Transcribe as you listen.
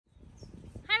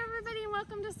everybody, and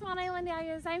welcome to Swan Island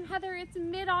Dahlias. I'm Heather. It's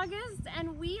mid-August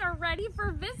and we are ready for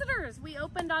visitors. We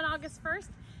opened on August 1st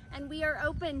and we are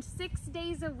open 6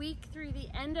 days a week through the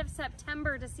end of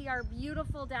September to see our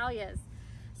beautiful dahlias.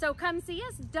 So come see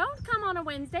us. Don't come on a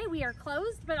Wednesday. We are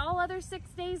closed, but all other 6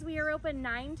 days we are open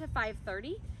 9 to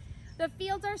 5:30. The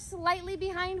fields are slightly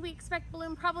behind. We expect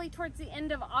bloom probably towards the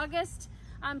end of August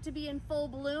to be in full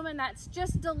bloom, and that's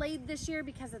just delayed this year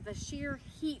because of the sheer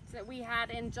heat that we had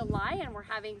in July and we're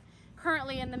having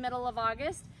currently in the middle of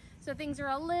August. So things are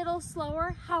a little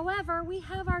slower. However, we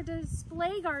have our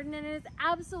display garden and it is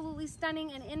absolutely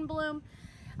stunning and in bloom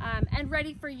and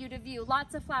ready for you to view.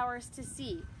 Lots of flowers to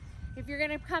see. If you're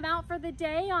gonna come out for the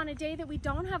day on a day that we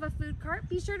don't have a food cart,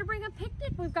 be sure to bring a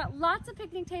picnic. We've got lots of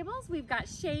picnic tables, we've got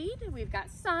shade, we've got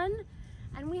sun,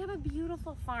 and we have a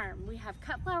beautiful farm. We have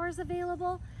cut flowers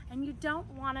available, and you don't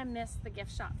wanna miss the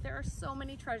gift shop. There are so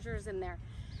many treasures in there.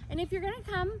 And if you're gonna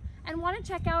come and wanna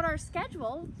check out our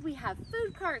schedule, we have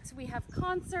food carts, we have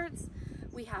concerts,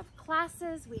 we have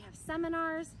classes, we have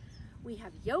seminars, we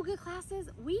have yoga classes.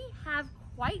 We have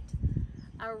quite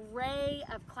array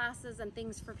of classes and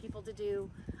things for people to do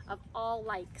of all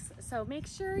likes. So make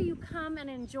sure you come and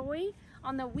enjoy.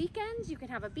 On the weekends, you can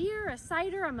have a beer, a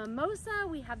cider, a mimosa.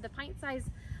 We have the pint-sized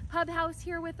pub house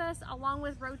here with us, along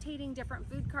with rotating different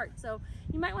food carts. So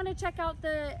you might want to check out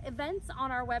the events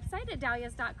on our website at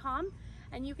dahlias.com,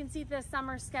 and you can see the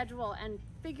summer schedule and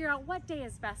figure out what day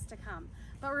is best to come.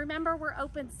 But remember, we're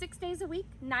open 6 days a week,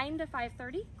 9 to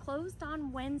 5:30, closed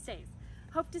on Wednesdays.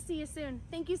 Hope to see you soon.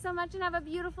 Thank you so much and have a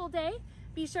beautiful day.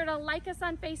 Be sure to like us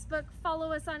on Facebook,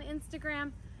 follow us on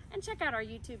Instagram, and check out our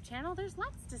YouTube channel. There's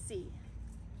lots to see.